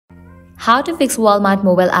How to fix Walmart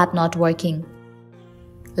mobile app not working.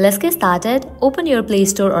 Let's get started. Open your Play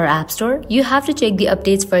Store or App Store. You have to check the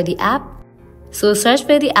updates for the app. So search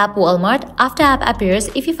for the app Walmart. After app appears,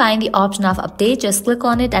 if you find the option of update, just click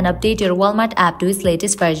on it and update your Walmart app to its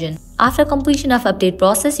latest version. After completion of update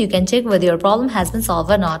process, you can check whether your problem has been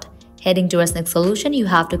solved or not. Heading towards next solution, you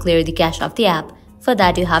have to clear the cache of the app. For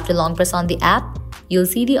that, you have to long press on the app. You'll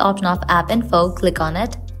see the option of app info. Click on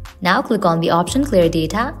it. Now click on the option clear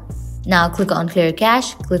data. Now click on clear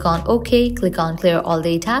cache, click on OK, click on clear all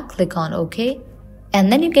data, click on OK.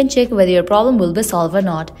 And then you can check whether your problem will be solved or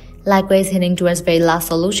not. Likewise, heading towards very last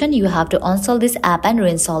solution, you have to uninstall this app and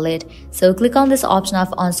reinstall it. So click on this option of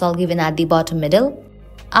uninstall given at the bottom middle.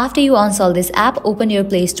 After you uninstall this app, open your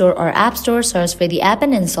Play Store or App Store, search for the app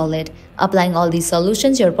and install it. Applying all these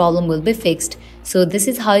solutions, your problem will be fixed. So this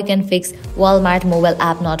is how you can fix Walmart mobile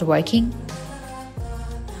app not working.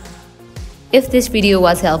 If this video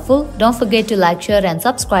was helpful, don't forget to like, share and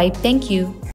subscribe. Thank you.